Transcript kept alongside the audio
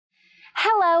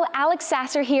Hello, Alex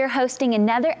Sasser here hosting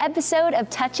another episode of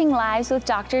Touching Lives with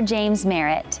Dr. James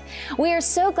Merritt. We are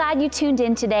so glad you tuned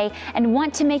in today and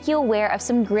want to make you aware of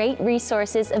some great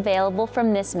resources available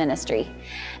from this ministry.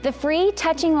 The free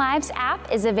Touching Lives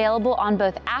app is available on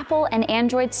both Apple and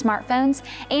Android smartphones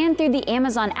and through the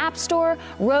Amazon App Store,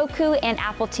 Roku, and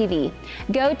Apple TV.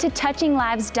 Go to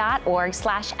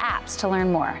touchinglives.org/apps to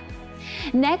learn more.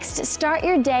 Next, start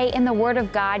your day in the Word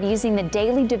of God using the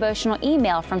daily devotional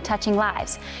email from Touching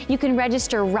Lives. You can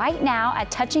register right now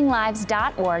at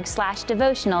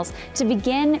touchinglives.org/devotionals to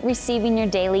begin receiving your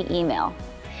daily email.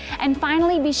 And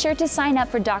finally, be sure to sign up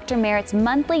for Dr. Merritt's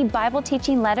monthly Bible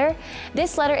teaching letter.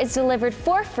 This letter is delivered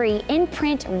for free in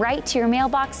print right to your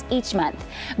mailbox each month.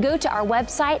 Go to our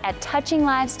website at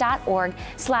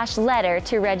touchinglives.org/letter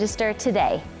to register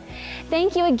today.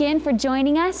 Thank you again for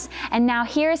joining us. And now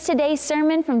here's today's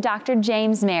sermon from Dr.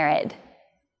 James Merritt.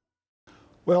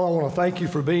 Well, I want to thank you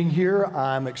for being here.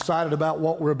 I'm excited about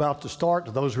what we're about to start.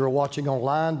 To those who are watching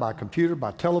online, by computer,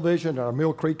 by television, at our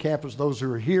Mill Creek campus, those who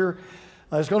are here,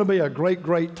 it's going to be a great,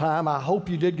 great time. I hope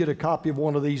you did get a copy of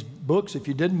one of these books. If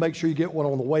you didn't, make sure you get one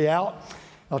on the way out.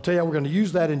 I'll tell you, we're going to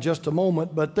use that in just a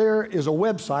moment, but there is a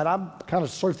website. I kind of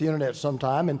surf the internet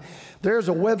sometime, and there's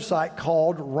a website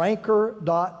called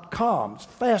ranker.com. It's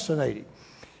fascinating.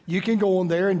 You can go on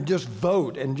there and just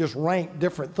vote and just rank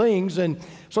different things. And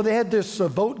so they had this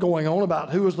vote going on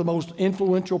about who was the most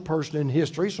influential person in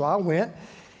history. So I went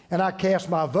and I cast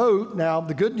my vote. Now,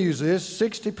 the good news is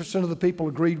 60% of the people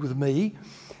agreed with me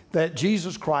that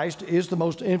Jesus Christ is the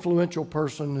most influential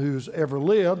person who's ever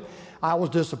lived. I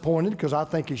was disappointed because I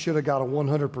think he should have got a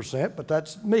 100%, but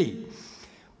that's me.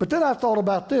 But then I thought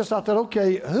about this. I thought,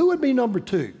 okay, who would be number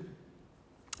two?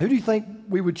 Who do you think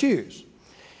we would choose?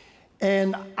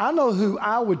 And I know who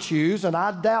I would choose, and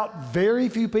I doubt very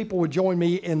few people would join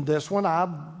me in this one. I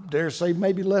dare say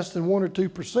maybe less than 1 or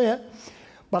 2%.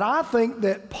 But I think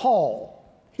that Paul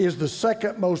is the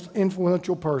second most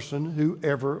influential person who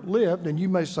ever lived. And you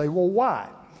may say, well, why?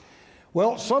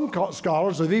 Well, some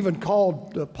scholars have even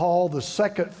called Paul the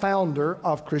second founder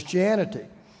of Christianity.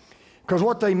 Because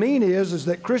what they mean is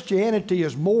that Christianity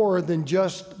is more than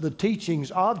just the teachings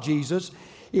of Jesus.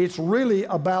 It's really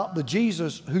about the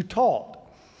Jesus who taught.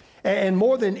 And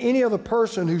more than any other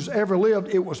person who's ever lived,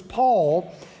 it was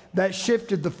Paul that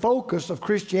shifted the focus of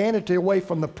Christianity away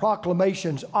from the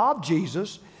proclamations of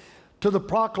Jesus to the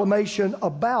proclamation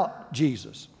about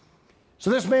Jesus. So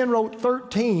this man wrote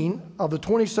 13 of the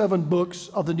 27 books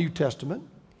of the New Testament.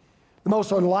 The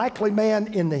most unlikely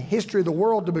man in the history of the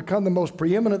world to become the most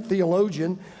preeminent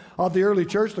theologian of the early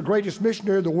church, the greatest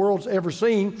missionary the world's ever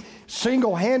seen,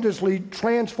 single-handedly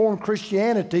transformed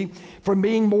Christianity from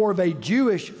being more of a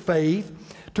Jewish faith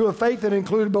to a faith that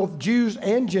included both Jews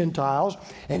and Gentiles.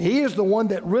 And he is the one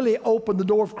that really opened the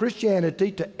door of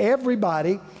Christianity to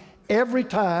everybody, every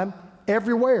time,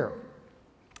 everywhere.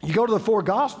 You go to the four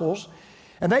Gospels,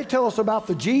 and they tell us about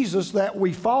the Jesus that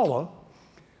we follow,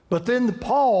 but then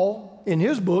Paul, in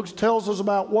his books, tells us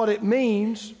about what it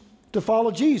means to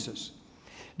follow Jesus.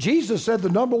 Jesus said the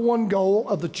number one goal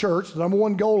of the church, the number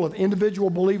one goal of individual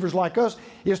believers like us,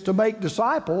 is to make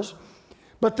disciples.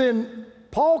 But then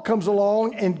Paul comes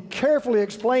along and carefully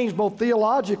explains both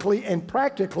theologically and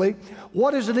practically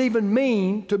what does it even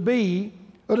mean to be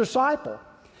a disciple.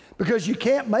 Because you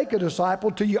can't make a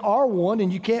disciple till you are one,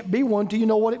 and you can't be one till you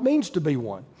know what it means to be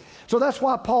one. So that's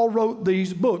why Paul wrote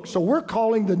these books. So we're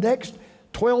calling the next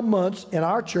 12 months in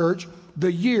our church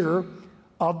the year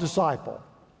of disciple.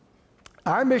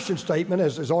 Our mission statement,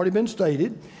 as has already been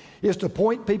stated, is to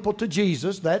point people to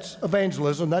Jesus. That's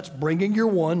evangelism. That's bringing your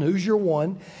one, who's your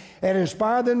one, and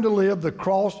inspire them to live the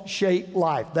cross-shaped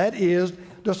life. That is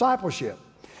discipleship.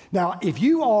 Now, if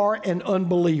you are an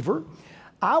unbeliever,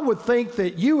 I would think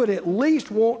that you would at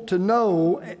least want to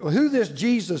know who this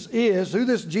Jesus is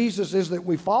that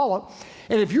we follow.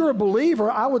 And if you're a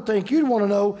believer, I would think you'd want to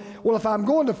know, well, if I'm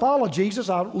going to follow Jesus,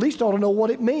 I at least ought to know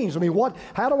what it means. I mean,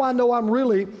 how do I know I'm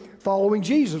really following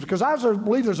Jesus? Because I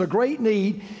believe there's a great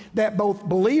need that both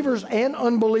believers and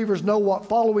unbelievers know what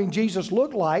following Jesus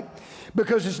look like,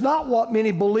 because it's not what many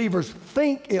believers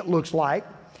think it looks like.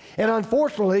 And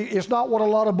unfortunately, it's not what a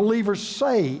lot of believers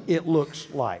say it looks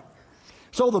like.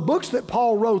 So the books that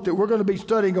Paul wrote that we're going to be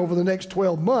studying over the next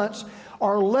 12 months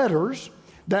are letters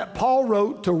that Paul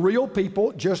wrote to real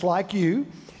people just like you,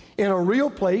 in a real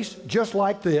place just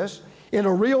like this, in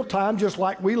a real time just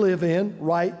like we live in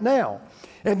right now.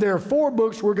 And there are 4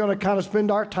 books we're going to kind of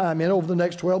spend our time in over the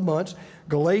next 12 months: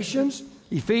 Galatians,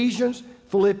 Ephesians,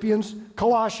 Philippians,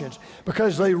 Colossians,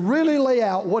 because they really lay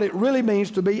out what it really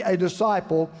means to be a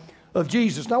disciple of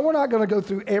Jesus. Now, we're not going to go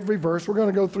through every verse. We're going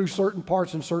to go through certain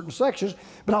parts and certain sections.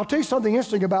 But I'll tell you something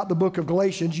interesting about the book of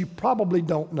Galatians you probably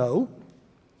don't know.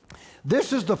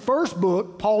 This is the first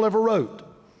book Paul ever wrote.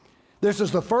 This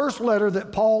is the first letter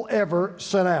that Paul ever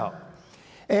sent out.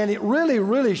 And it really,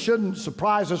 really shouldn't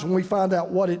surprise us when we find out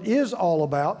what it is all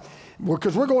about,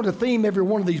 because we're going to theme every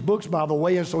one of these books, by the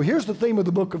way. And so here's the theme of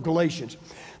the book of Galatians.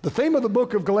 The theme of the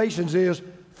book of Galatians is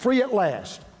free at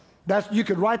last. You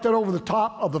could write that over the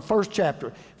top of the first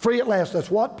chapter. Free at last. That's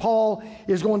what Paul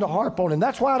is going to harp on. And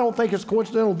that's why I don't think it's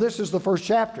coincidental this is the first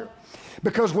chapter.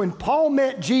 Because when Paul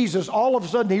met Jesus, all of a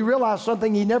sudden he realized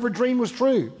something he never dreamed was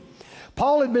true.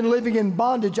 Paul had been living in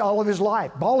bondage all of his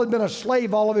life. Paul had been a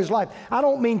slave all of his life. I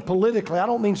don't mean politically. I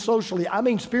don't mean socially. I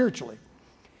mean spiritually.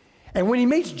 And when he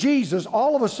meets Jesus,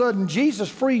 all of a sudden Jesus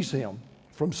frees him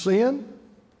from sin,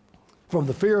 from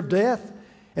the fear of death,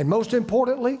 and most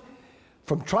importantly,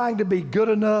 from trying to be good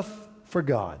enough for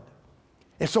God.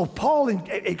 And so Paul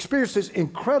experienced this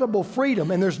incredible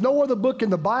freedom. And there's no other book in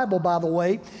the Bible, by the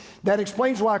way, that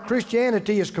explains why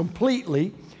Christianity is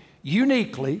completely,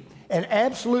 uniquely, and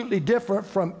absolutely different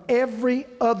from every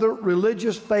other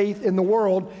religious faith in the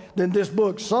world than this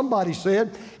book. Somebody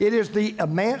said it is the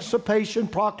Emancipation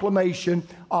Proclamation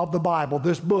of the Bible,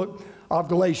 this book of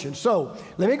Galatians. So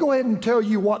let me go ahead and tell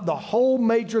you what the whole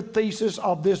major thesis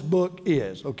of this book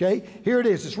is, okay? Here it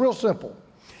is. It's real simple.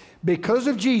 Because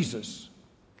of Jesus,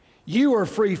 you are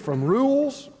free from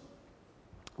rules,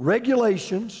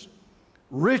 regulations,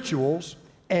 rituals,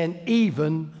 and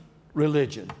even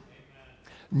religion.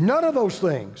 None of those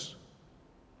things,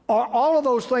 or all of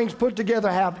those things put together,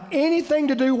 have anything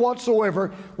to do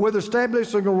whatsoever with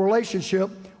establishing a relationship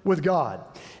with God.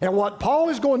 And what Paul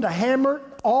is going to hammer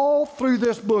all through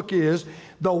this book is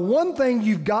the one thing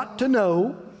you've got to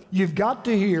know, you've got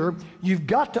to hear, you've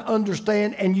got to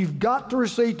understand, and you've got to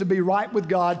receive to be right with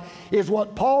God is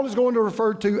what Paul is going to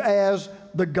refer to as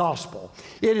the gospel.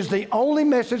 It is the only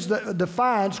message that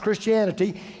defines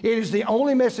Christianity. It is the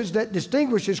only message that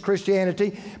distinguishes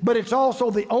Christianity, but it's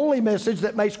also the only message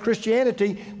that makes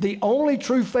Christianity the only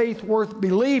true faith worth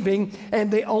believing and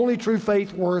the only true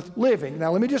faith worth living.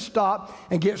 Now, let me just stop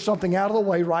and get something out of the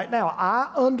way right now.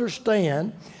 I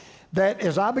understand that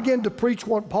as I begin to preach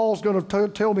what Paul's going to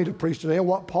tell me to preach today, and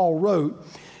what Paul wrote,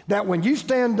 that when you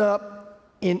stand up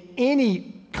in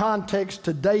any context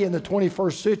today in the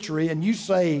 21st century and you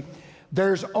say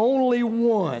there's only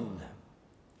one,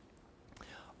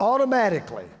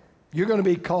 automatically you're going to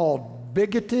be called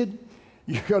bigoted,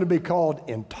 you're going to be called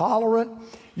intolerant,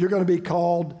 you're going to be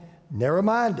called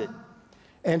narrow-minded.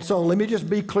 And so let me just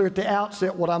be clear at the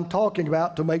outset what I'm talking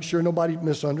about to make sure nobody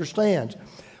misunderstands.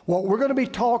 What we're going to be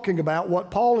talking about,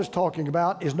 what Paul is talking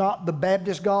about, is not the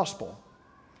Baptist gospel.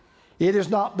 It is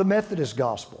not the Methodist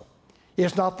gospel.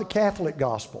 It's not the Catholic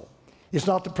gospel. It's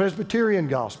not the Presbyterian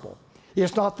gospel.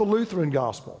 It's not the Lutheran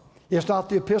gospel. It's not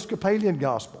the Episcopalian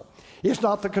gospel. It's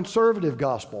not the conservative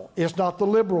gospel. It's not the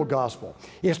liberal gospel.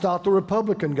 It's not the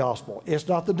Republican gospel. It's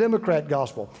not the Democrat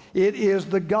gospel. It is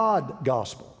the God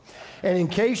gospel. And in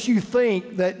case you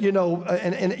think that,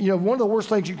 one of the worst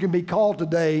things you can be called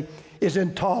today is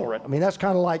intolerant. I mean, that's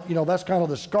kind of like, that's kind of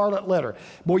the scarlet letter.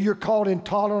 Boy, you're called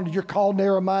intolerant, you're called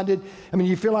narrow-minded. I mean,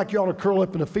 you feel like you ought to curl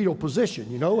up in a fetal position,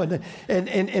 and I'm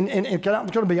going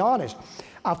to be honest.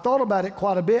 I've thought about it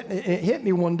quite a bit, and it hit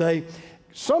me one day.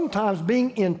 Sometimes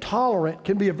being intolerant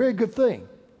can be a very good thing.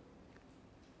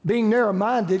 Being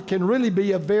narrow-minded can really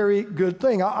be a very good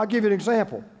thing. I'll give you an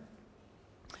example.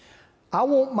 I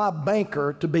want my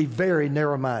banker to be very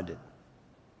narrow-minded.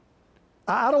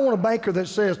 I don't want a banker that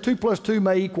says 2 plus 2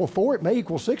 may equal 4, it may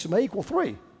equal 6, it may equal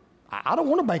 3. I don't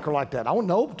want a banker like that. I don't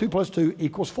know 2 plus 2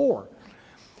 equals 4.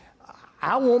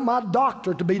 I want my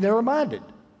doctor to be narrow-minded.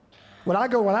 When I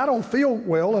don't feel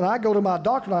well and I go to my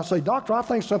doctor and I say, Doctor, I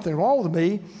think something's wrong with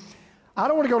me, I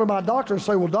don't want to go to my doctor and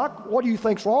say, well, Doc, what do you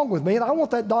think's wrong with me? And I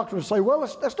want that doctor to say, well,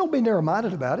 let's don't be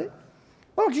narrow-minded about it.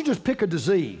 Why don't you just pick a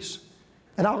disease?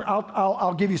 And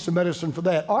I'll give you some medicine for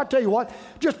that. Or I'll tell you what,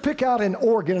 just pick out an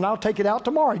organ and I'll take it out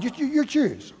tomorrow. You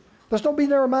choose. Let's don't be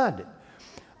narrow-minded.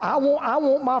 I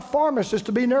want my pharmacist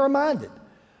to be narrow-minded.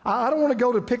 I don't want to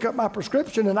go to pick up my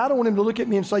prescription and I don't want him to look at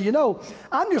me and say,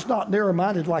 I'm just not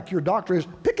narrow-minded like your doctor is.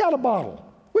 Pick out a bottle.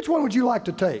 Which one would you like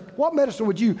to take? What medicine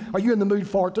are you in the mood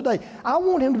for today? I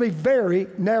want him to be very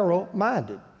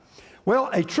narrow-minded. Well,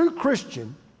 a true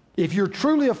Christian, if you're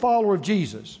truly a follower of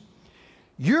Jesus,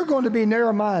 you're going to be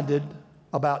narrow-minded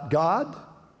about God,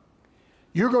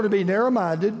 you're going to be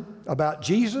narrow-minded about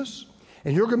Jesus,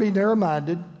 and you're going to be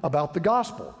narrow-minded about the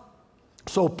gospel.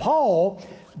 So Paul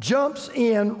jumps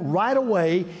in right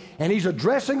away, and he's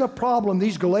addressing a problem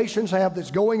these Galatians have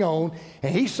that's going on,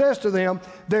 and he says to them,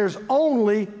 there's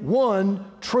only one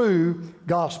true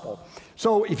gospel.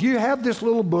 So if you have this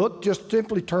little book, just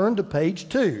simply turn to page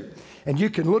 2, and you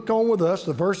can look on with us.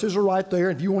 The verses are right there.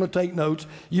 If you want to take notes,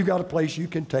 you've got a place you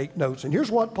can take notes. And here's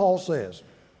what Paul says.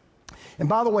 And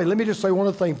by the way, let me just say one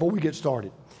other thing before we get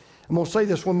started. I'm going to say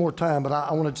this one more time, but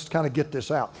I want to just kind of get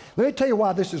this out. Let me tell you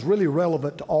why this is really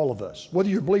relevant to all of us, whether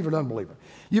you're a believer or unbeliever.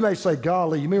 You may say,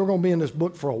 golly, you mean we're going to be in this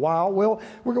book for a while? Well,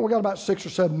 we got about 6 or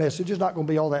 7 messages. It's not going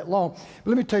to be all that long. But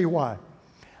let me tell you why.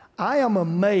 I am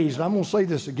amazed, and I'm going to say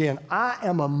this again, I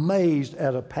am amazed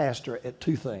at a pastor at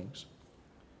 2 things.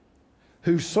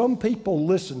 Who some people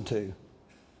listen to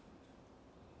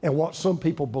and what some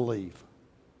people believe.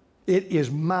 It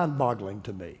is mind-boggling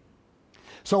to me.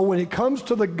 So when it comes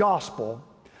to the gospel,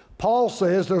 Paul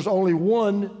says there's only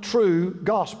one true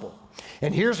gospel.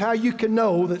 And here's how you can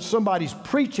know that somebody's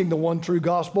preaching the one true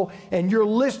gospel and you're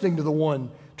listening to the one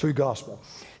true gospel.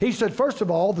 He said, first of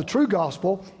all, the true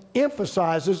gospel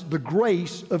emphasizes the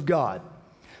grace of God.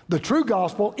 The true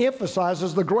gospel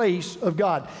emphasizes the grace of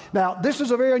God. Now, this is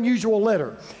a very unusual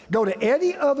letter. Go to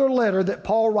any other letter that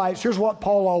Paul writes. Here's what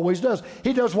Paul always does.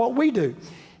 He does what we do.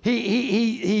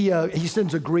 He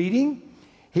sends a greeting.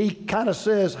 He kind of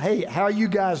says, hey, how are you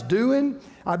guys doing?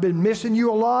 I've been missing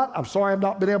you a lot. I'm sorry I've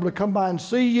not been able to come by and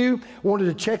see you. Wanted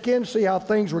to check in, see how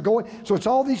things were going. So it's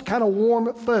all these kind of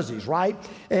warm fuzzies, right?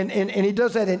 And he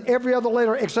does that in every other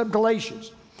letter except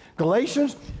Galatians.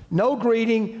 Galatians, no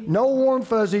greeting, no warm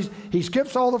fuzzies. He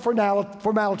skips all the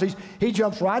formalities. He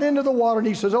jumps right into the water and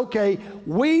he says, okay,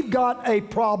 we've got a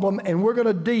problem and we're going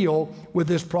to deal with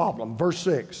this problem. Verse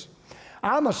 6,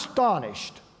 I'm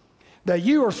astonished that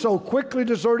you are so quickly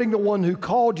deserting the one who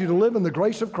called you to live in the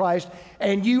grace of Christ,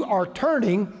 and you are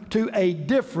turning to a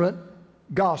different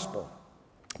gospel.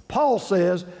 Paul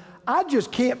says, I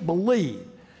just can't believe.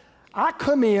 I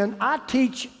come in, I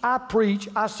teach, I preach,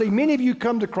 I see many of you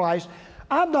come to Christ.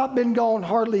 I've not been gone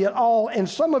hardly at all, and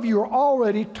some of you are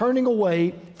already turning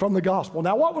away from the gospel.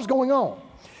 Now, what was going on?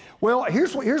 Well,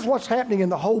 here's what's happening in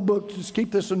the whole book. Just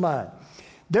keep this in mind.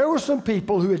 There were some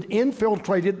people who had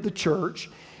infiltrated the church,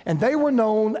 and they were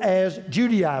known as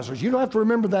Judaizers. You don't have to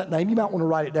remember that name. You might want to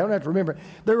write it down. You don't have to remember it.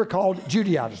 They were called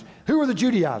Judaizers. Who were the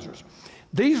Judaizers?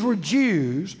 These were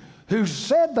Jews who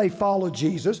said they followed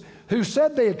Jesus, who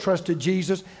said they had trusted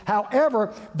Jesus.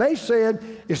 However, they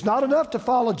said it's not enough to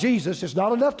follow Jesus. It's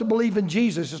not enough to believe in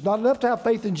Jesus. It's not enough to have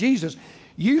faith in Jesus.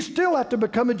 You still have to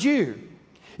become a Jew.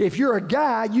 If you're a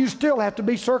guy, you still have to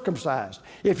be circumcised.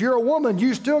 If you're a woman,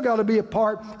 you still got to be a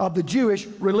part of the Jewish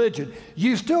religion.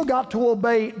 You still got to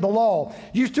obey the law.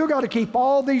 You still got to keep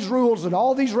all these rules and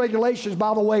all these regulations,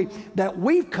 by the way, that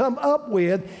we've come up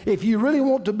with if you really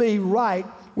want to be right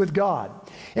with God.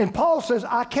 And Paul says,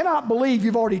 I cannot believe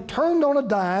you've already turned on a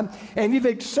dime and you've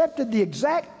accepted the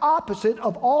exact opposite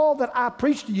of all that I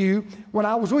preached to you when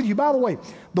I was with you. By the way,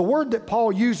 the word that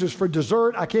Paul uses for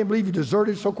desert, I can't believe he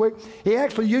deserted so quick. He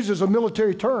actually uses a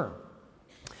military term.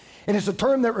 And it's a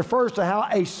term that refers to how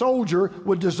a soldier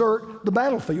would desert the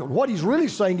battlefield. What he's really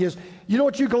saying is, you know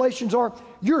what you Galatians are?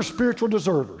 You're spiritual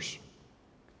deserters.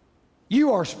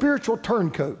 You are spiritual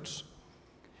turncoats.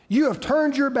 You have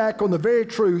turned your back on the very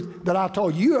truth that I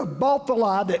told you. You have bought the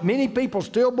lie that many people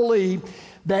still believe,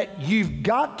 that you've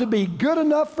got to be good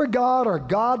enough for God or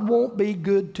God won't be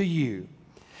good to you.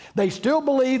 They still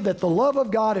believe that the love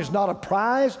of God is not a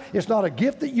prize. It's not a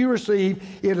gift that you receive.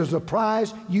 It is a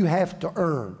prize you have to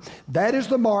earn. That is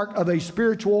the mark of a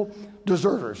spiritual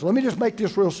deserter. So let me just make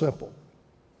this real simple.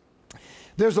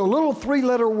 There's a little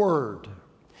 3-letter word.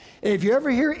 If you ever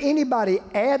hear anybody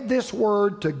add this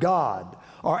word to God,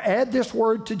 or add this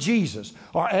word to Jesus,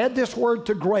 or add this word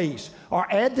to grace, or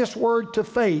add this word to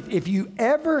faith, if you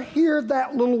ever hear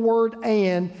that little word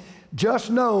and, just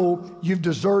know you've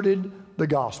deserted the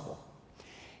gospel.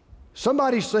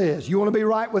 Somebody says, you want to be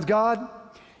right with God?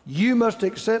 You must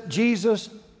accept Jesus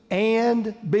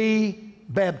and be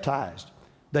baptized.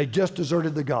 They just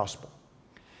deserted the gospel.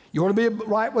 You want to be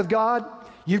right with God?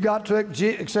 You've got to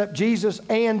accept Jesus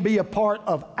and be a part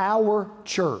of our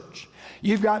church.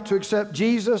 You've got to accept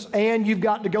Jesus and you've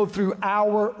got to go through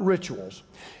our rituals.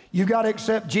 You've got to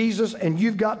accept Jesus and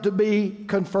you've got to be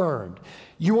confirmed.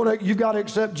 You've got to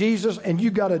accept Jesus and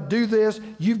you've got to do this,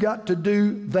 you've got to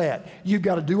do that. You've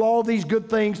got to do all these good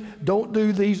things, don't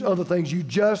do these other things. You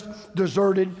just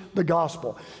deserted the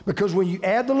gospel. Because when you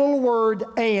add the little word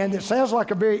and, it sounds like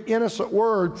a very innocent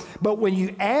word, but when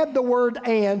you add the word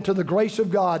and to the grace of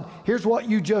God, here's what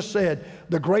you just said.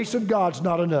 The grace of God's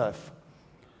not enough.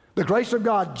 The grace of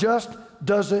God just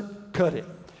doesn't cut it.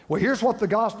 Well, here's what the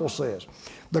gospel says.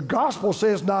 The gospel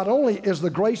says not only is the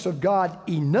grace of God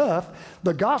enough,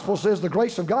 the gospel says the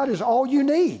grace of God is all you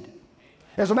need.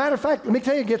 As a matter of fact, let me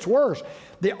tell you, it gets worse.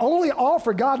 The only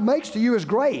offer God makes to you is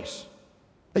grace.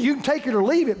 Now, you can take it or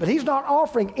leave it, but He's not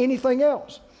offering anything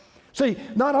else. See,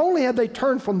 not only had they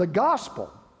turned from the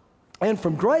gospel and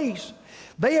from grace,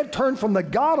 they had turned from the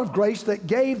God of grace that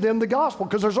gave them the gospel,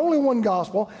 because there's only one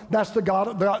gospel. That's the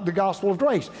gospel of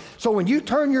grace. So when you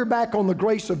turn your back on the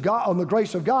grace of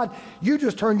God, you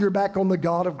just turn your back on the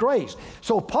God of grace.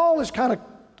 So Paul is kind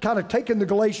of taking the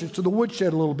Galatians to the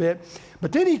woodshed a little bit,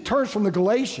 but then he turns from the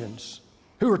Galatians,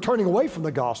 who are turning away from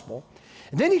the gospel,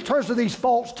 and then he turns to these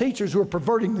false teachers who are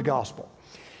perverting the gospel.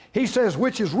 He says,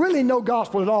 which is really no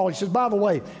gospel at all. He says, by the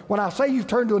way, when I say you've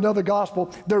turned to another gospel,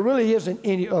 there really isn't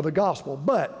any other gospel.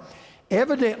 But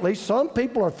evidently, some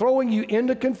people are throwing you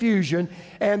into confusion,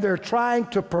 and they're trying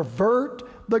to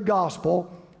pervert the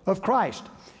gospel of Christ.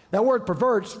 That word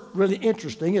pervert's really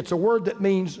interesting. It's a word that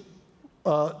means,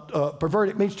 pervert,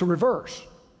 it means to reverse.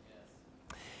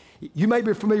 You may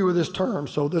be familiar with this term,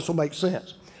 so this will make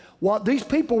sense. What these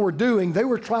people were doing, they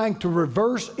were trying to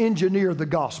reverse engineer the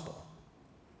gospel.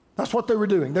 That's what they were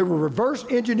doing. They were reverse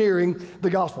engineering the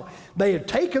gospel. They had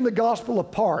taken the gospel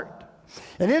apart.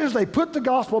 And then as they put the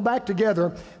gospel back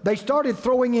together, they started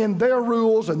throwing in their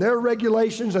rules and their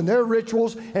regulations and their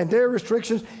rituals and their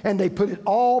restrictions, and they put it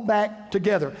all back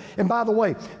together. And by the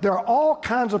way, there are all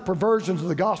kinds of perversions of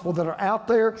the gospel that are out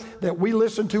there that we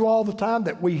listen to all the time,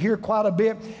 that we hear quite a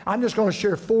bit. I'm just going to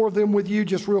share 4 of them with you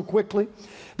just real quickly.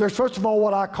 There's, first of all,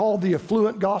 what I call the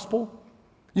affluent gospel.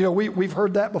 You know, we've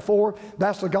heard that before.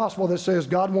 That's the gospel that says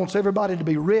God wants everybody to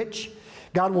be rich.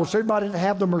 God wants everybody to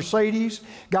have the Mercedes.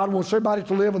 God wants everybody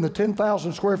to live in the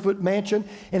 10,000 square foot mansion.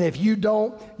 And if you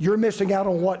don't, you're missing out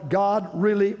on what God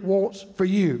really wants for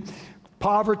you.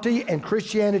 Poverty and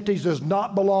Christianity does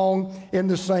not belong in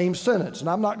the same sentence. And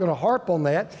I'm not going to harp on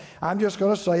that. I'm just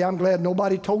going to say I'm glad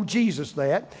nobody told Jesus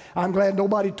that. I'm glad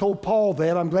nobody told Paul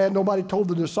that. I'm glad nobody told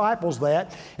the disciples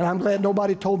that. And I'm glad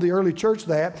nobody told the early church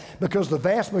that, because the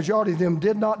vast majority of them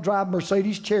did not drive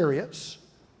Mercedes chariots.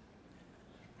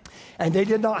 And they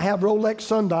did not have Rolex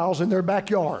sundials in their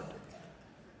backyard.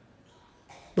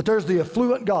 But there's the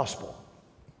affluent gospel.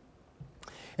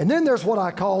 And then there's what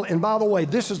I call, and by the way,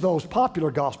 this is the most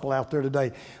popular gospel out there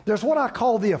today. There's what I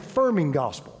call the affirming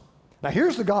gospel. Now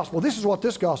here's the gospel. This is what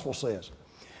this gospel says.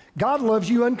 God loves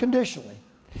you unconditionally.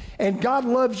 And God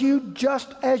loves you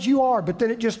just as you are, but then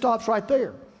it just stops right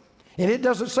there. And it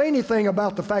doesn't say anything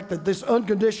about the fact that this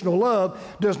unconditional love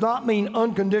does not mean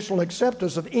unconditional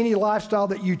acceptance of any lifestyle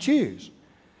that you choose.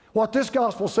 What this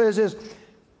gospel says is,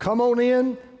 come on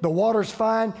in, the water's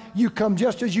fine, you come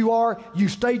just as you are, you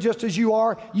stay just as you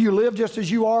are, you live just as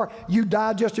you are, you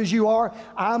die just as you are,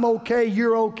 I'm okay,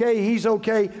 you're okay, he's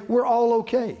okay, we're all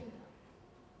okay.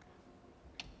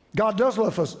 God does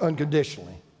love us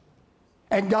unconditionally.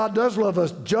 And God does love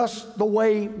us just the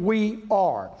way we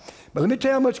are. But let me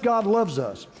tell you how much God loves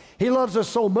us. He loves us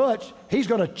so much, He's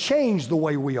going to change the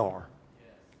way we are.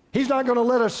 He's not going to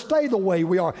let us stay the way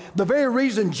we are. The very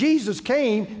reason Jesus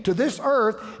came to this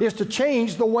earth is to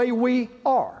change the way we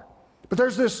are. But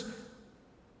there's this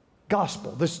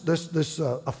gospel, this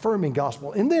affirming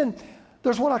gospel. And then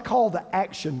there's what I call the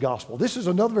action gospel. This is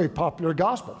another very popular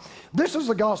gospel. This is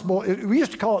the gospel, we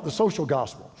used to call it the social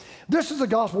gospel. This is the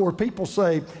gospel where people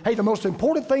say, hey, the most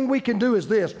important thing we can do is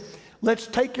this. Let's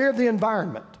take care of the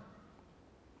environment.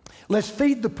 Let's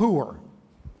feed the poor.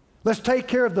 Let's take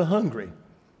care of the hungry.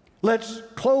 Let's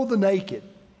clothe the naked.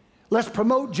 Let's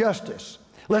promote justice.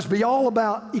 Let's be all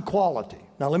about equality.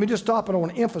 Now, let me just stop and I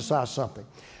want to emphasize something.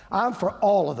 I'm for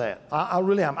all of that. I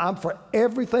really am. I'm for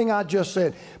everything I just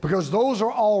said, because those are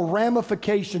all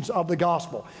ramifications of the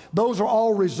gospel. Those are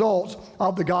all results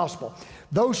of the gospel.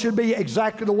 Those should be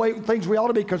exactly the way things we ought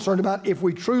to be concerned about if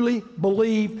we truly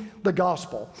believe the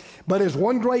gospel. But as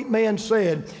one great man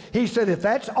said, he said, if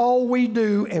that's all we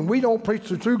do and we don't preach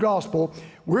the true gospel,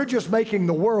 we're just making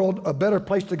the world a better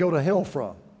place to go to hell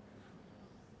from.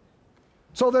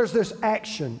 So there's this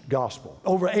action gospel.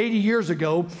 Over 80 years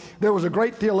ago, there was a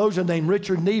great theologian named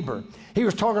Richard Niebuhr. He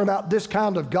was talking about this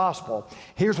kind of gospel.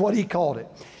 Here's what he called it.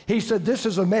 He said, this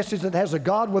is a message that has a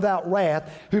God without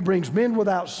wrath who brings men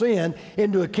without sin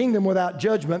into a kingdom without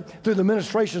judgment through the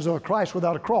ministrations of a Christ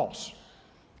without a cross.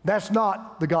 That's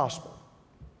not the gospel.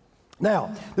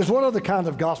 Now, there's one other kind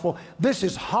of gospel. This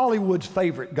is Hollywood's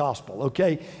favorite gospel,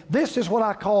 okay? This is what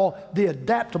I call the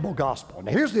adaptable gospel.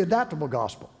 Now, here's the adaptable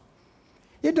gospel.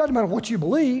 It doesn't matter what you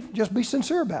believe, just be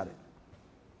sincere about it.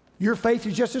 Your faith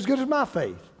is just as good as my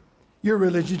faith. Your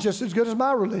religion is just as good as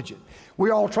my religion.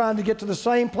 We're all trying to get to the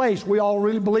same place. We all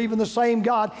really believe in the same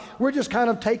God. We're just kind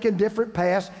of taking different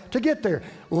paths to get there.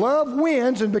 Love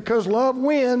wins, and because love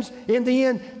wins, in the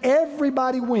end,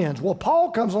 everybody wins. Well, Paul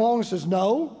comes along and says,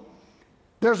 no,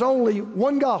 there's only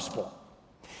one gospel.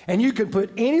 And you can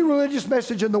put any religious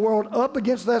message in the world up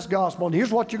against this gospel, and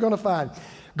here's what you're going to find.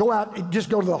 Go out, just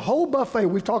go to the whole buffet.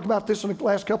 We've talked about this in the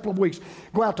last couple of weeks.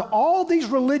 Go out to all these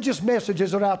religious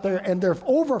messages that are out there, and there are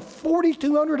over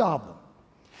 4,200 of them.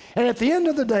 And at the end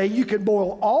of the day, you can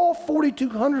boil all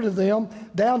 4,200 of them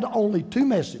down to only two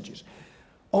messages.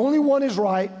 Only one is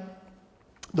right,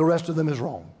 the rest of them is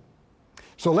wrong.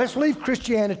 So let's leave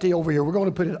Christianity over here. We're going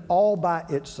to put it all by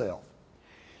itself.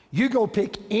 You go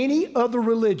pick any other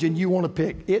religion you want to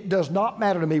pick. It does not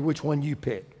matter to me which one you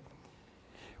pick.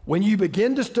 When you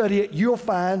begin to study it, you'll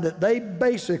find that they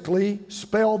basically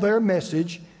spell their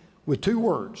message with two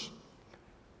words: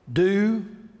 do,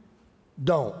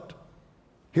 don't.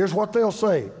 Here's what they'll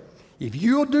say. If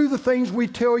you'll do the things we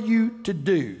tell you to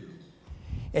do,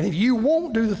 and if you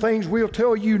won't do the things we'll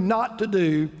tell you not to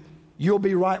do, you'll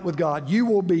be right with God. You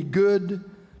will be good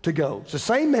to go. It's the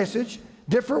same message,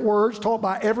 different words taught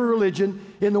by every religion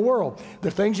in the world.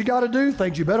 The things you got to do,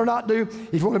 things you better not do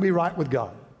if you want to be right with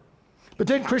God. But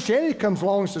then Christianity comes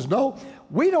along and says, no,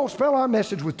 we don't spell our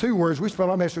message with two words. We spell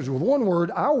our message with one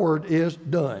word. Our word is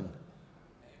done.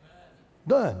 Amen.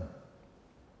 Done.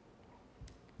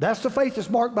 That's the faith that's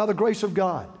marked by the grace of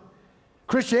God.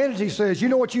 Christianity says, you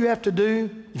know what you have to do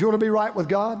if you want to be right with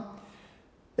God?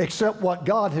 Accept what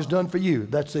God has done for you.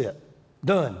 That's it.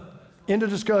 Done. End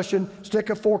of discussion. Stick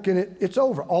a fork in it. It's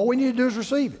over. All we need to do is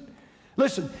receive it.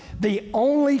 Listen, the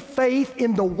only faith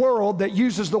in the world that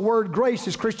uses the word grace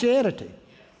is Christianity.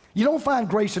 You don't find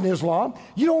grace in Islam.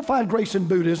 You don't find grace in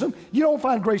Buddhism. You don't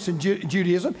find grace in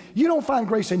Judaism. You don't find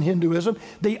grace in Hinduism.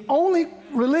 The only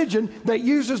religion that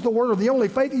uses the word, or the only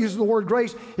faith that uses the word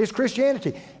grace, is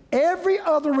Christianity. Every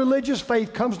other religious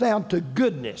faith comes down to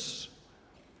goodness.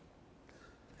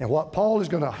 And what Paul is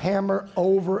going to hammer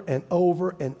over and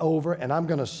over and over, and I'm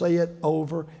going to say it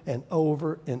over and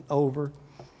over and over: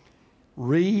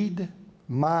 read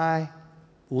my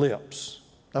lips.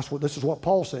 This is what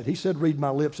Paul said. He said, read my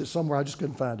lips. It's somewhere, I just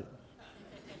couldn't find it.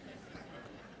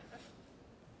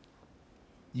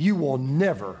 You will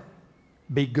never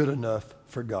be good enough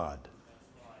for God.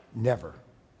 Never.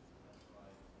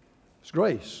 It's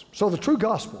grace. So the true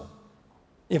gospel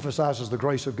emphasizes the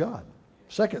grace of God.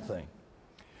 Second thing,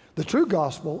 the true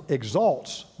gospel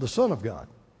exalts the Son of God.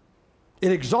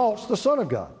 It exalts the Son of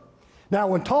God. Now,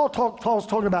 when Paul's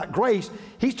talking about grace,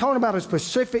 he's talking about a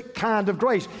specific kind of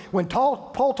grace. When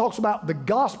Paul talks about the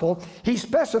gospel, he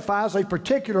specifies a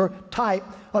particular type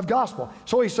of gospel.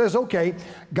 So he says, okay,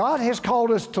 God has called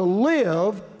us to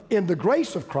live in the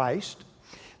grace of Christ.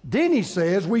 Then he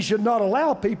says we should not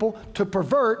allow people to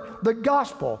pervert the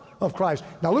gospel of Christ.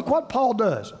 Now, look what Paul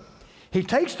does. He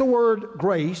takes the word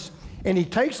grace and he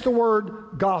takes the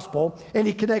word gospel and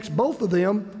he connects both of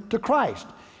them to Christ.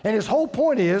 And his whole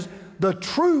point is, the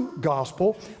true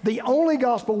gospel, the only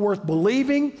gospel worth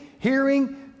believing,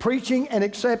 hearing, preaching, and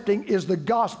accepting, is the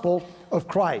gospel of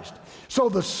Christ. So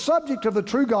the subject of the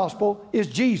true gospel is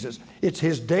Jesus. It's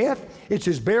his death, it's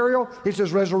his burial, it's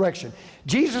his resurrection.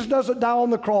 Jesus doesn't die on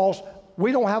the cross,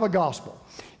 we don't have a gospel.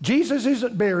 Jesus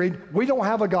isn't buried, we don't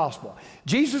have a gospel.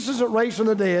 Jesus isn't raised from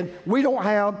the dead, we don't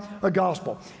have a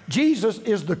gospel. Jesus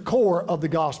is the core of the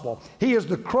gospel. He is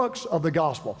the crux of the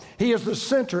gospel. He is the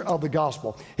center of the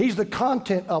gospel. He's the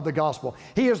content of the gospel.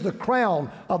 He is the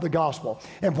crown of the gospel.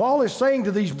 And Paul is saying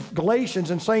to these Galatians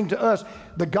and saying to us,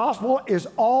 the gospel is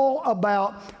all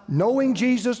about knowing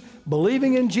Jesus,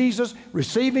 believing in Jesus,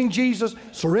 receiving Jesus,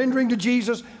 surrendering to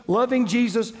Jesus, loving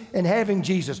Jesus, and having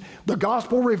Jesus. The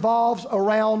gospel revolves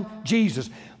around Jesus.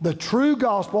 The true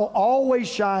gospel always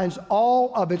shines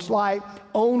all of its light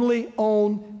only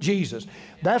on Jesus.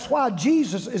 That's why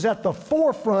Jesus is at the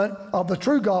forefront of the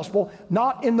true gospel,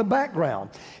 not in the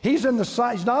background. He's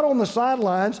not on the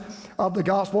sidelines of the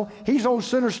gospel. He's on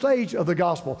center stage of the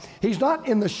gospel. He's not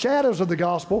in the shadows of the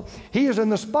gospel. He is in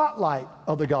the spotlight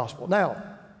of the gospel. Now,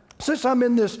 since I'm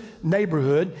in this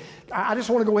neighborhood, I just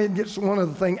want to go ahead and get one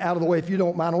other thing out of the way, if you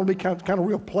don't mind. I want to be kind of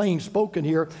real plain spoken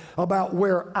here about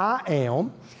where I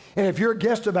am. And if you're a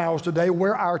guest of ours today,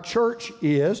 where our church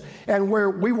is and where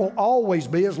we will always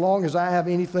be as long as I have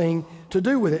anything to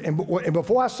do with it. And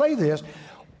before I say this,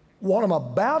 what I'm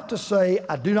about to say,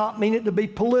 I do not mean it to be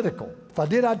political. If I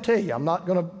did, I'd tell you. I'm not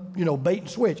going to, bait and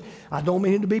switch. I don't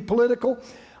mean it to be political.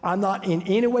 I'm not in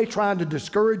any way trying to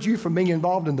discourage you from being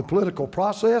involved in the political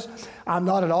process. I'm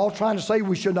not at all trying to say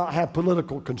we should not have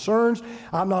political concerns.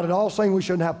 I'm not at all saying we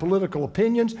shouldn't have political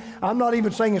opinions. I'm not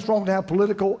even saying it's wrong to have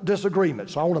political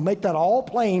disagreements. So I want to make that all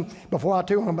plain before I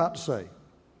tell you what I'm about to say.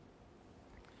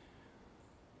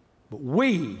 But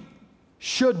we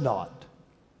should not,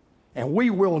 and we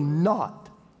will not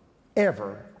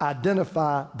ever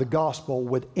identify the gospel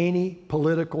with any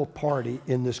political party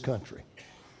in this country.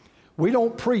 We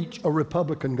don't preach a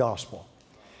Republican gospel.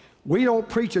 We don't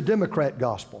preach a Democrat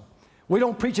gospel. We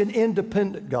don't preach an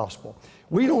independent gospel.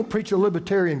 We don't preach a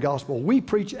libertarian gospel. We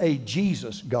preach a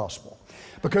Jesus gospel.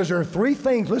 Because there are three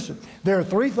things, listen, there are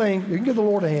three things, you can give the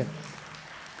Lord a hand.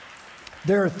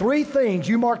 There are three things,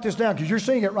 you mark this down because you're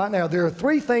seeing it right now. There are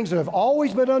three things that have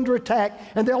always been under attack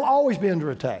and they'll always be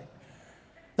under attack.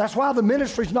 That's why the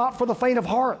ministry is not for the faint of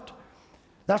heart.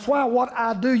 That's why what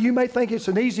I do, you may think it's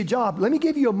an easy job. Let me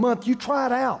give you a month, you try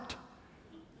it out.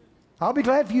 I'll be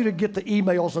glad for you to get the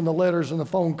emails and the letters and the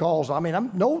phone calls. I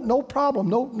mean, no problem,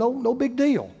 no big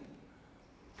deal.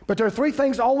 But there are three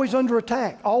things always under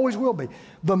attack, always will be.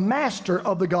 The master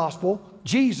of the gospel,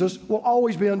 Jesus, will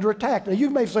always be under attack. Now you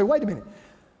may say, wait a minute,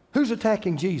 who's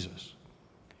attacking Jesus?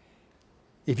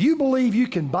 If you believe you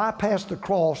can bypass the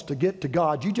cross to get to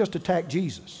God, you just attack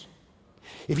Jesus.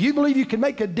 If you believe you can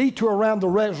make a detour around the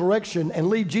resurrection and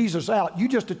leave Jesus out, you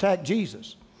just attack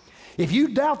Jesus. If you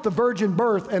doubt the virgin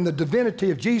birth and the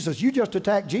divinity of Jesus, you just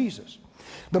attack Jesus.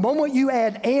 The moment you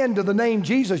add "and" to the name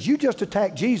Jesus, you just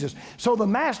attack Jesus. So the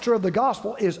master of the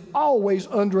gospel is always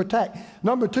under attack.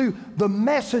 Number two, the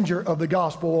messenger of the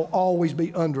gospel will always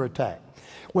be under attack.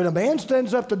 When a man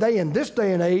stands up today in this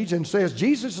day and age and says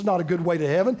Jesus is not a good way to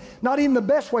heaven, not even the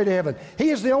best way to heaven, he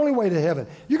is the only way to heaven,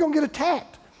 you're going to get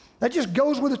attacked. That just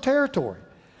goes with the territory.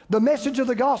 The message of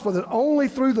the gospel that only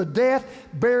through the death,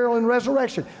 burial, and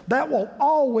resurrection, that will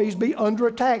always be under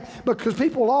attack because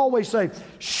people will always say,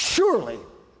 surely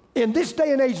in this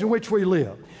day and age in which we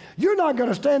live, you're not going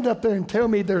to stand up there and tell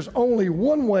me there's only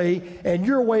one way and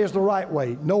your way is the right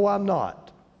way. No, I'm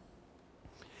not.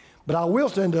 But I will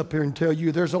stand up here and tell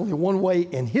you there's only one way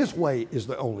and his way is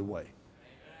the only way.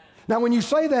 Now, when you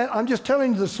say that, I'm just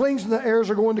telling you the slings and the arrows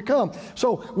are going to come.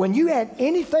 So when you add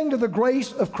anything to the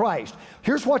grace of Christ,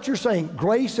 here's what you're saying.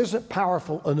 Grace isn't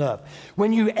powerful enough.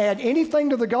 When you add anything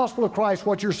to the gospel of Christ,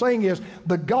 what you're saying is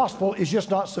the gospel is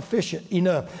just not sufficient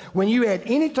enough. When you add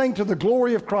anything to the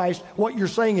glory of Christ, what you're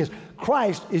saying is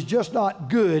Christ is just not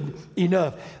good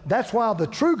enough. That's why the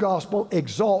true gospel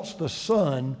exalts the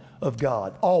Son of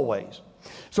God, always.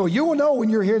 So you will know when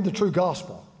you're hearing the true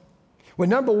gospel. Well,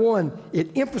 number one,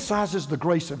 it emphasizes the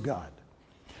grace of God.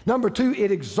 Number two, it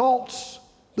exalts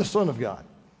the Son of God.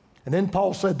 And then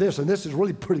Paul said this, and this is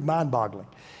really pretty mind-boggling.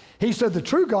 He said the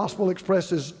true gospel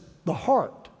expresses the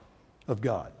heart of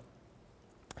God.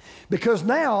 Because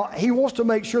now he wants to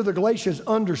make sure the Galatians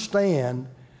understand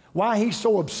why he's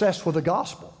so obsessed with the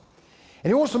gospel.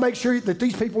 And he wants to make sure that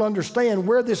these people understand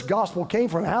where this gospel came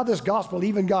from, how this gospel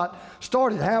even got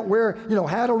started, how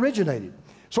it originated.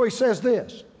 So he says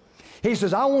this. He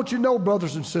says, I want you to know,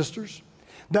 brothers and sisters,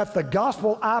 that the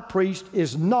gospel I preached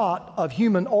is not of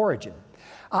human origin.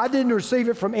 I didn't receive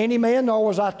it from any man, nor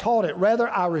was I taught it. Rather,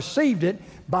 I received it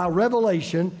by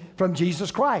revelation from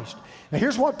Jesus Christ. Now,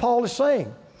 here's what Paul is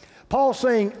saying. Paul's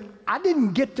saying, I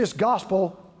didn't get this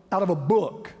gospel out of a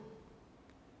book.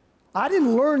 I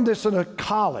didn't learn this in a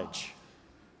college.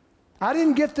 I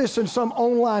didn't get this in some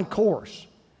online course.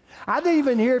 I didn't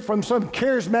even hear it from some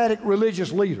charismatic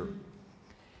religious leader.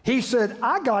 He said,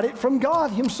 I got it from God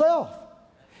himself.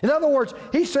 In other words,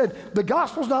 he said, the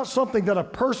gospel is not something that a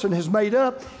person has made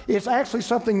up. It's actually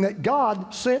something that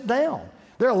God sent down.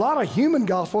 There are a lot of human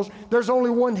gospels. There's only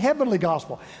one heavenly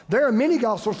gospel. There are many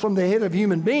gospels from the head of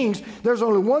human beings. There's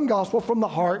only one gospel from the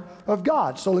heart of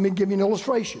God. So let me give you an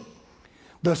illustration.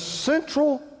 The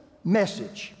central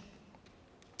message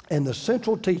and the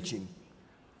central teaching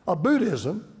of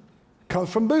Buddhism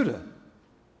comes from Buddha.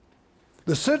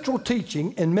 The central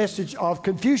teaching and message of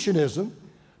Confucianism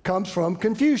comes from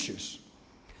Confucius.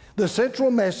 The central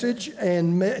message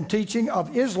and teaching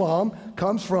of Islam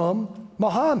comes from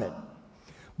Muhammad.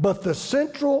 But the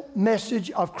central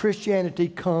message of Christianity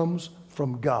comes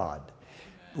from God,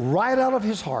 right out of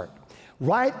his heart,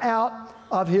 right out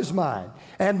of his mind.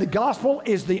 And the gospel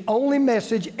is the only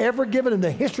message ever given in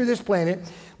the history of this planet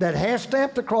that has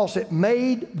stamped across it,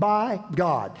 made by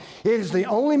God. It is the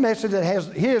only message that has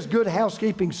his good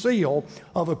housekeeping seal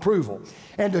of approval.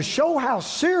 And to show how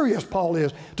serious Paul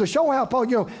is, to show how Paul,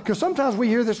 because sometimes we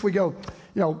hear this, we go,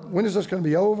 when is this going to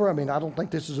be over? I mean, I don't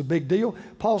think this is a big deal.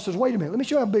 Paul says, wait a minute, let me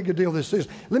show you how big a deal this is.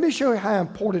 Let me show you how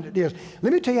important it is.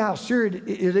 Let me tell you how serious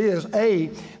it is,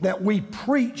 A, that we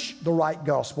preach the right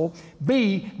gospel,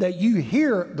 B, that you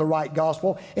hear the right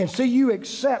gospel, and C, you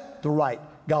accept the right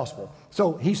gospel.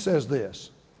 So he says this.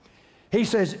 He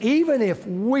says, even if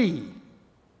we,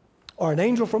 or an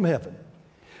angel from heaven,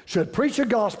 should preach a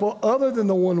gospel other than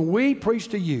the one we preach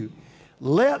to you,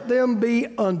 let them be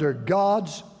under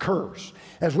God's curse.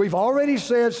 As we've already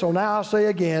said, so now I say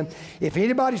again, if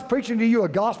anybody's preaching to you a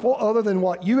gospel other than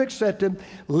what you accepted,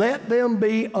 let them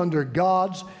be under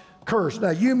God's curse. Now,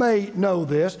 you may know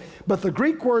this, but the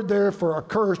Greek word there for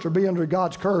accursed or be under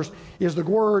God's curse is the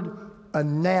word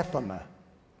anathema.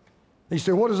 You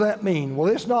say, what does that mean?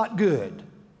 Well, it's not good.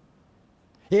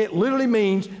 It literally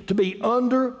means to be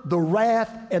under the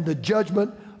wrath and the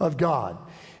judgment of God.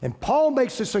 And Paul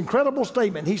makes this incredible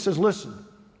statement. He says, listen,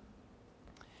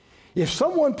 if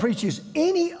someone preaches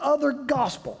any other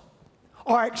gospel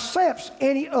or accepts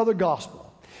any other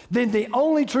gospel, then the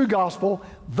only true gospel,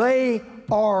 they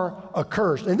are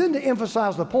accursed. And then to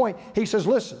emphasize the point, he says,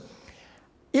 listen,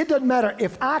 it doesn't matter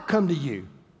if I come to you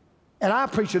and I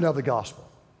preach another gospel.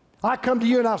 I come to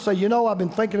you and I say, I've been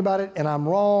thinking about it and I'm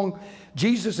wrong.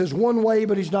 Jesus is one way,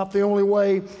 but he's not the only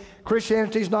way.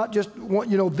 Christianity is not just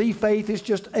the faith, it's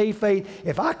just a faith.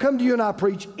 If I come to you and I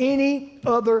preach any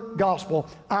other gospel,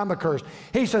 I'm accursed.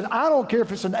 He says, I don't care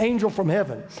if it's an angel from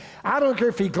heaven. I don't care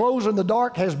if he glows in the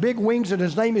dark, has big wings, and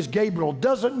his name is Gabriel.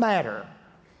 Doesn't matter.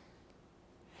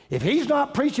 If he's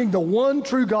not preaching the one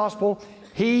true gospel,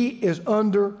 he is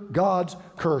under God's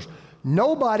curse.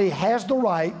 Nobody has the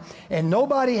right and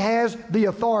nobody has the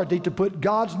authority to put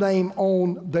God's name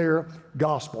on their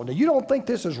gospel. Now, you don't think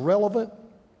this is relevant?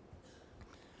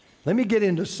 Let me get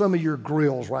into some of your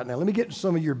grills right now. Let me get into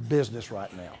some of your business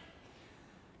right now,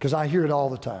 because I hear it all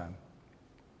the time.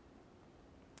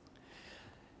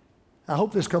 I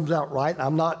hope this comes out right. I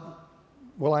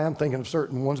am thinking of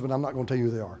certain ones, but I'm not going to tell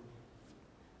you who they are.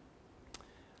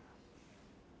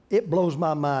 It blows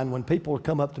my mind when people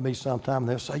come up to me sometime and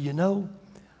they'll say,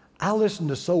 I listen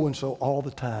to so-and-so all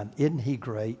the time. Isn't he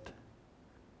great?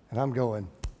 And I'm going,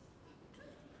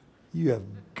 you have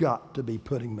got to be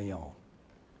putting me on.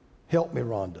 Help me,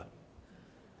 Rhonda.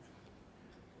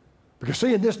 Because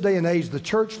see, in this day and age, the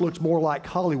church looks more like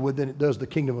Hollywood than it does the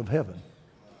kingdom of heaven.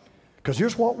 Because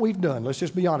here's what we've done. Let's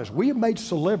just be honest. We have made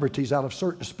celebrities out of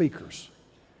certain speakers.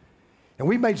 And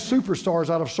we've made superstars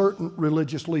out of certain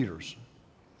religious leaders.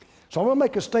 So I'm going to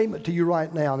make a statement to you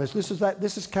right now. And this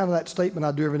is kind of that statement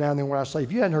I do every now and then where I say,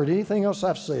 if you hadn't heard anything else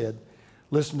I've said,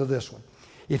 listen to this one.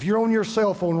 If you're on your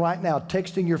cell phone right now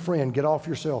texting your friend, get off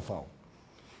your cell phone.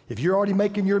 If you're already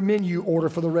making your menu order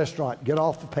for the restaurant, get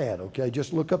off the pad, okay?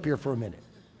 Just look up here for a minute.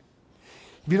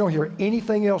 If you don't hear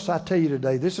anything else I tell you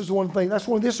today, this is one thing. This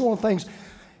is one of the things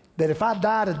that if I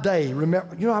die today,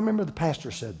 remember. I remember the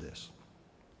pastor said this.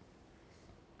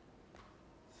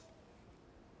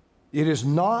 It is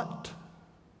not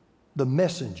the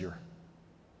messenger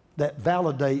that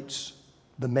validates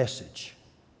the message.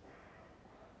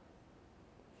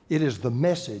 It is the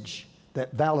message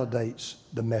that validates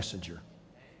the messenger.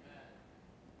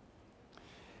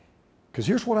 Because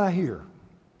here's what I hear.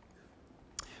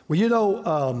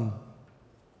 Well,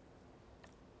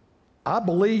 I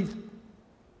believe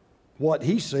what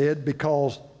he said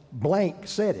because blank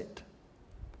said it.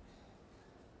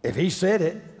 If he said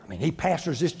it, he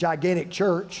pastors this gigantic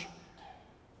church.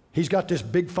 He's got this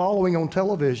big following on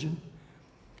television.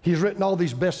 He's written all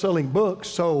these best-selling books,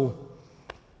 so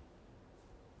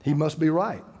he must be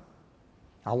right.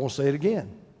 I won't say it again.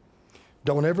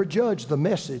 Don't ever judge the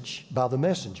message by the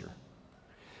messenger.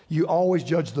 You always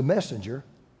judge the messenger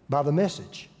by the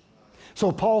message.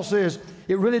 So Paul says,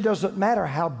 it really doesn't matter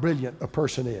how brilliant a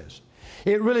person is.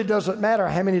 It really doesn't matter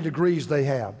how many degrees they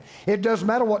have. It doesn't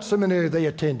matter what seminary they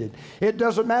attended. It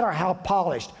doesn't matter how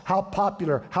polished, how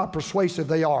popular, how persuasive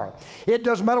they are. It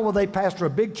doesn't matter whether they pastor a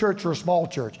big church or a small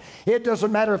church. It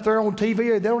doesn't matter if they're on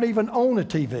TV or they don't even own a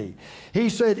TV. He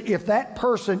said, if that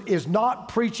person is not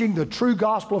preaching the true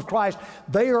gospel of Christ,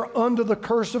 they are under the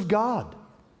curse of God.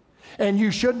 And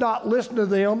you should not listen to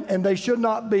them, and they should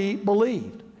not be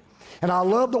believed. And I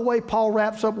love the way Paul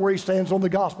wraps up where he stands on the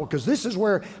gospel, because this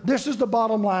is the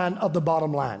bottom line of the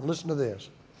bottom line. Listen to this.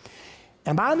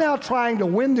 Am I now trying to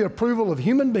win the approval of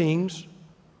human beings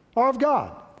or of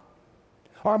God?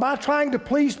 Or am I trying to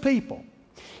please people?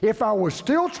 If I was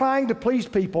still trying to please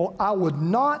people, I would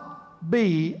not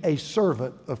be a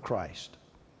servant of Christ.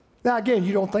 Now again,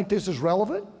 you don't think this is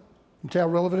relevant? You can tell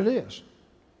how relevant it is.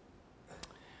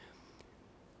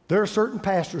 There are certain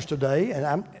pastors today, and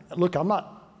I'm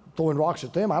not throwing rocks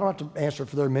at them. I don't have to answer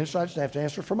for their ministry. I just have to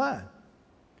answer for mine.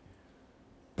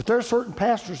 But there are certain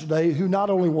pastors today who not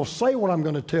only will say what I'm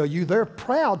going to tell you, they're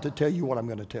proud to tell you what I'm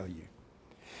going to tell you.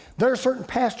 There are certain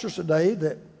pastors today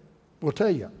that will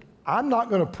tell you, I'm not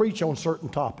going to preach on certain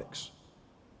topics.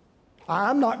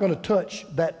 I'm not going to touch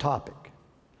that topic.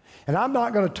 And I'm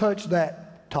not going to touch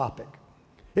that topic.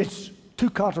 It's too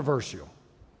controversial.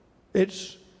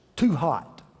 It's too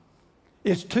hot.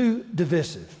 It's too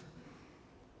divisive.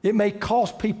 It may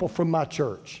cost people from my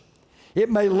church. It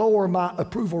may lower my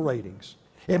approval ratings.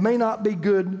 It may not be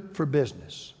good for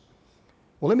business.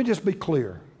 Well, let me just be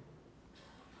clear.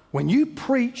 When you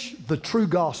preach the true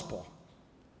gospel,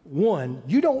 one,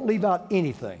 you don't leave out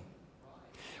anything.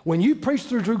 When you preach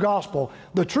the true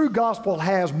gospel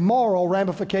has moral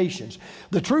ramifications.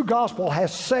 The true gospel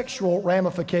has sexual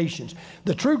ramifications.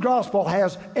 The true gospel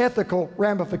has ethical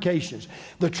ramifications.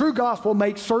 The true gospel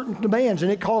makes certain demands,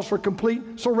 and it calls for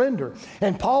complete surrender.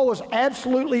 And Paul was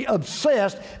absolutely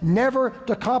obsessed never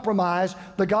to compromise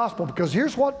the gospel, because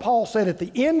here's what Paul said: at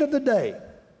the end of the day,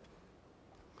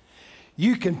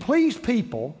 you can please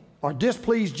people or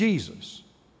displease Jesus.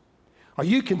 Or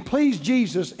you can please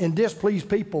Jesus and displease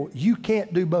people. You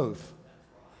can't do both.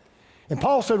 And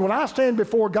Paul said, when I stand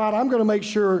before God, I'm going to make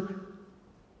sure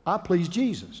I please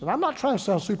Jesus. And I'm not trying to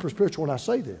sound super spiritual when I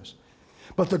say this.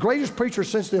 But the greatest preacher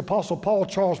since the Apostle Paul,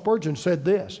 Charles Spurgeon, said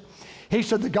this. He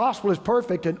said, the gospel is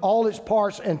perfect in all its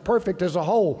parts and perfect as a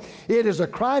whole. It is a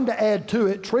crime to add to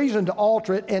it, treason to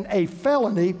alter it, and a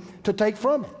felony to take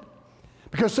from it.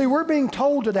 Because see, we're being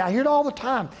told today, I hear it all the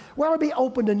time, we ought to be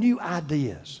open to new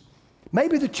ideas.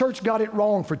 Maybe the church got it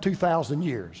wrong for 2,000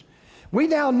 years. We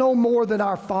now know more than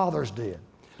our fathers did.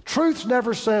 Truth's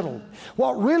never settled.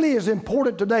 What really is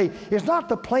important today is not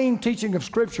the plain teaching of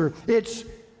Scripture. It's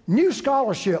new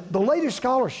scholarship, the latest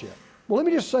scholarship. Well, let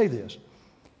me just say this.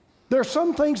 There are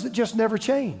some things that just never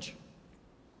change.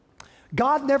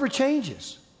 God never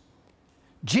changes.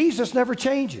 Jesus never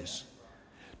changes.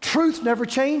 Truth never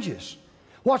changes.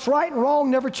 What's right and wrong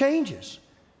never changes.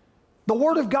 The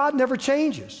Word of God never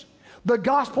changes. The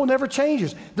gospel never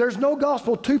changes. There's no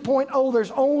gospel 2.0. There's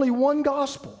only one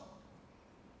gospel.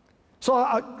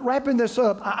 So wrapping this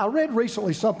up, I read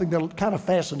recently something that will kind of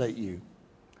fascinate you.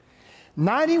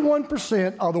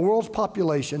 91% of the world's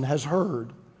population has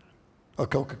heard of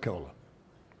Coca-Cola.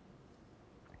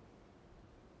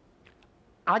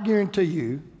 I guarantee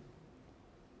you,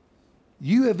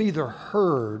 you have either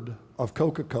heard of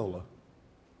Coca-Cola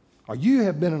or you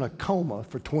have been in a coma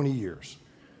for 20 years.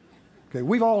 Okay,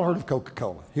 we've all heard of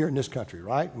Coca-Cola here in this country,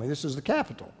 right? I mean, this is the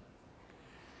capital.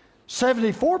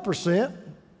 74%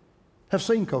 have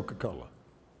seen Coca-Cola.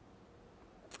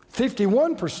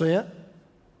 51%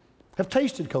 have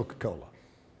tasted Coca-Cola.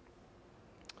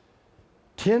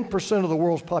 10% of the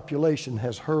world's population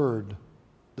has heard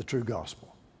the true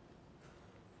gospel.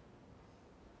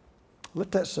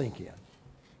 Let that sink in.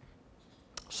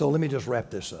 So let me just wrap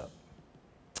this up.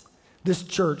 This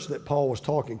church that Paul was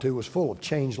talking to was full of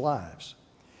changed lives.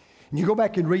 And you go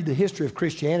back and read the history of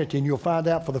Christianity, and you'll find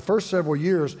out for the first several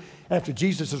years after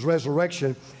Jesus'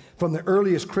 resurrection, from the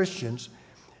earliest Christians,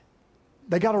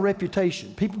 they got a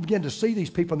reputation. People began to see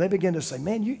these people, and they began to say,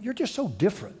 man, you're just so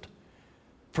different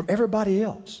from everybody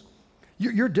else.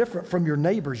 You're different from your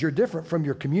neighbors. You're different from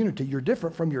your community. You're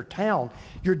different from your town.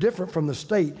 You're different from the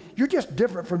state. You're just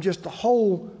different from just the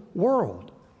whole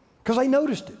world. Because they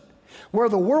noticed it. Where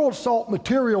the world sought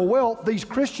material wealth, these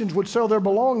Christians would sell their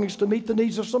belongings to meet the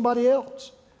needs of somebody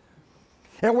else.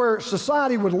 And where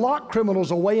society would lock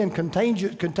criminals away and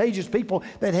contagious people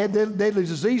that had deadly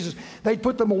diseases, they'd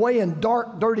put them away in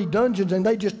dark, dirty dungeons and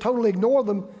they'd just totally ignore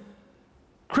them.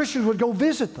 Christians would go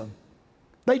visit them.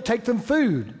 They'd take them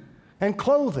food and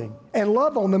clothing and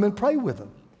love on them and pray with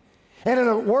them. And in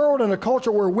a world and a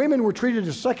culture where women were treated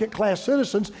as second-class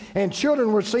citizens and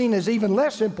children were seen as even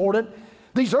less important,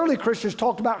 these early Christians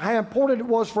talked about how important it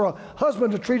was for a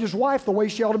husband to treat his wife the way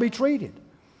she ought to be treated.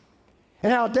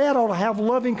 And how a dad ought to have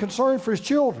loving concern for his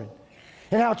children.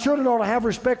 And how children ought to have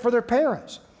respect for their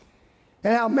parents.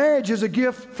 And how marriage is a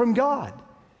gift from God.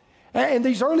 And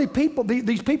these early people,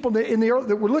 these people that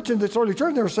were listening to this early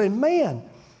church, they were saying, man,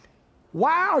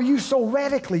 why are you so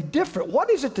radically different? What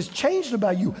is it that's changed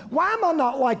about you? Why am I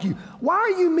not like you? Why are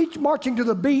you marching to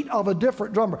the beat of a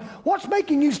different drummer? What's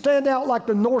making you stand out like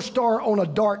the North Star on a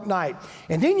dark night?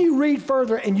 And then you read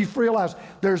further and you realize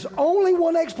there's only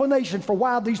one explanation for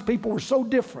why these people were so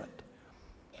different.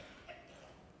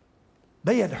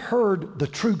 They had heard the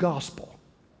true gospel.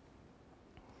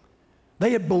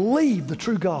 They had believed the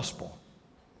true gospel.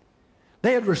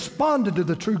 They had responded to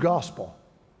the true gospel.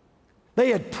 They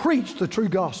had preached the true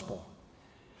gospel.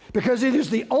 Because it is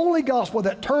the only gospel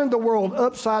that turned the world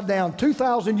upside down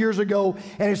 2,000 years ago,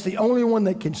 and it's the only one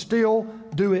that can still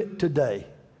do it today.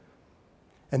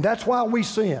 And that's why we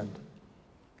sinned.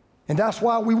 And that's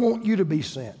why we want you to be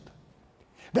sent.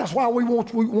 That's why we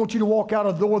want you to walk out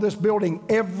of the door of this building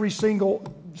every single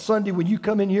Sunday when you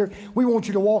come in here. We want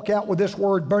you to walk out with this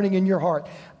word burning in your heart.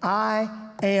 I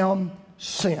am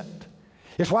sent.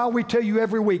 It's why we tell you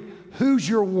every week, who's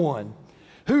your one?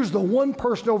 Who's the one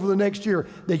person over the next year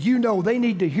that you know they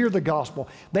need to hear the gospel?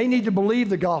 They need to believe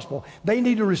the gospel. They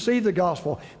need to receive the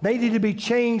gospel. They need to be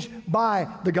changed by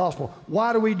the gospel.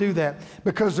 Why do we do that?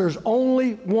 Because there's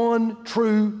only one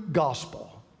true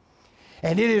gospel.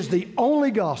 And it is the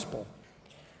only gospel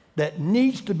that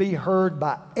needs to be heard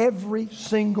by every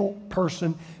single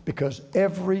person, because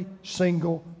every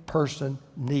single person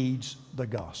needs the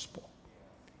gospel.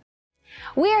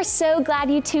 We are so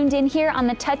glad you tuned in here on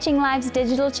the Touching Lives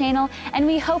digital channel, and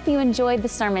we hope you enjoyed the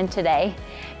sermon today.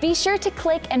 Be sure to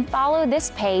click and follow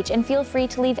this page, and feel free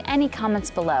to leave any comments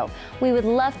below. We would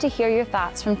love to hear your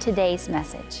thoughts from today's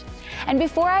message. And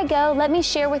before I go, let me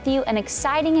share with you an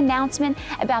exciting announcement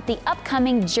about the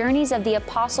upcoming Journeys of the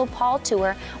Apostle Paul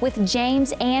tour with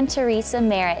James and Teresa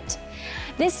Merritt.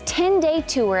 This 10-day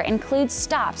tour includes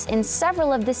stops in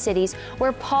several of the cities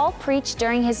where Paul preached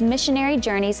during his missionary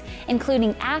journeys,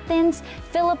 including Athens,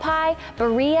 Philippi,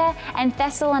 Berea, and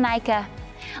Thessalonica.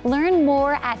 Learn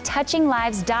more at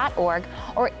touchinglives.org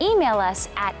or email us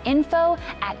at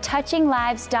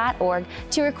info@touchinglives.org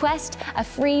to request a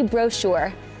free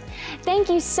brochure. Thank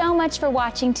you so much for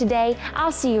watching today.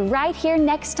 I'll see you right here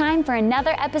next time for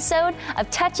another episode of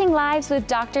Touching Lives with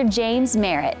Dr. James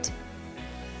Merritt.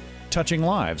 Touching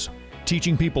Lives,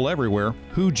 teaching people everywhere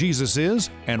who Jesus is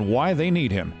and why they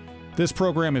need Him. This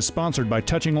program is sponsored by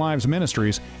Touching Lives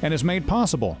Ministries and is made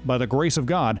possible by the grace of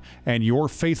God and your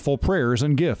faithful prayers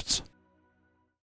and gifts.